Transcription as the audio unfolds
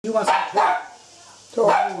You want some talk? Talk.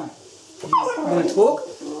 What do you want? You want to talk?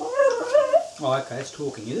 Oh, okay, it's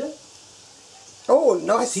talking, is it? Oh,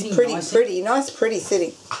 nice, Sitting pretty, nicely. pretty sitting.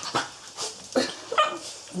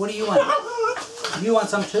 What do you want? You want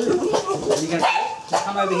some too? Are you going to talk? Just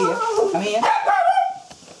come over here. Come here.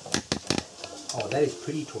 Oh, that is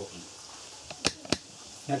pretty talking.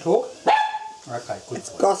 You want to talk? Okay, good. It's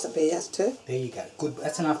gossipy, yes, too. There you go. Good.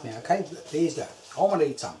 That's enough now, okay? There you go. I want to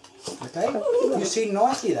eat some. Okay? You're sitting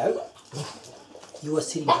nicely, though. You are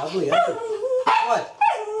sitting lovely, aren't you? What?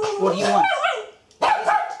 What do you want? What is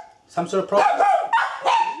it? Some sort of problem?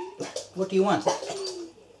 What do you want?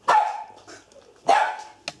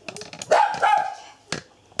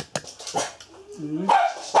 You're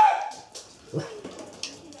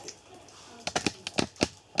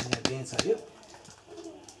going to dance, are you?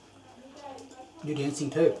 You're dancing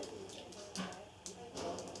too.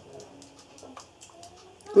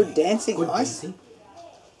 Good dancing, Good nice. dancing.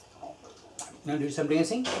 You want to do some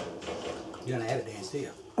dancing? You don't know how to dance, do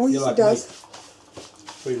you? Oh, You're yes, like he does. me.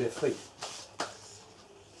 Three left feet.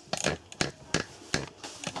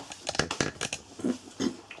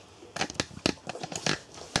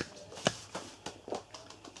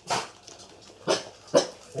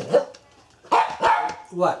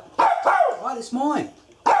 What? Oh, it's mine.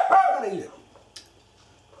 I've got to eat it.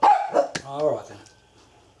 Alright then.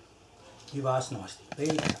 You've asked nicely. There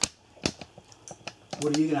you go.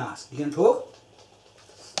 What are you going to ask? You going to talk?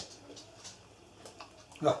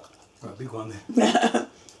 Oh, got a big one there.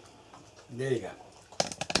 There you go.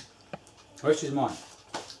 The rest is mine.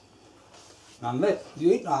 None left.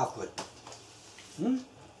 You eaten half of it.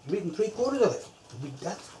 You've eaten 3/4 of it. Big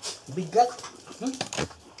guts. Big guts.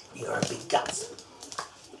 You're a big guts.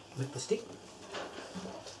 Lick the stick.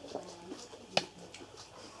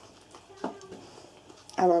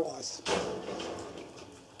 Hello, Ice.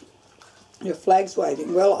 Your flag's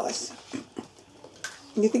waving. Well, Ice.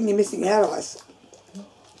 You think you're missing out, Ice?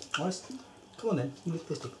 Ice? Come on then, you lick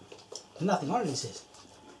the stick. There's nothing on it, it says.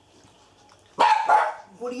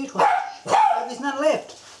 What are you trying? Oh, there's none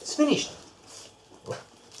left. It's finished.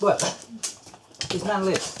 What? There's none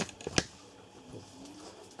left.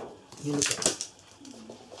 You look at it.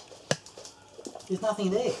 There's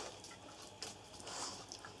nothing there.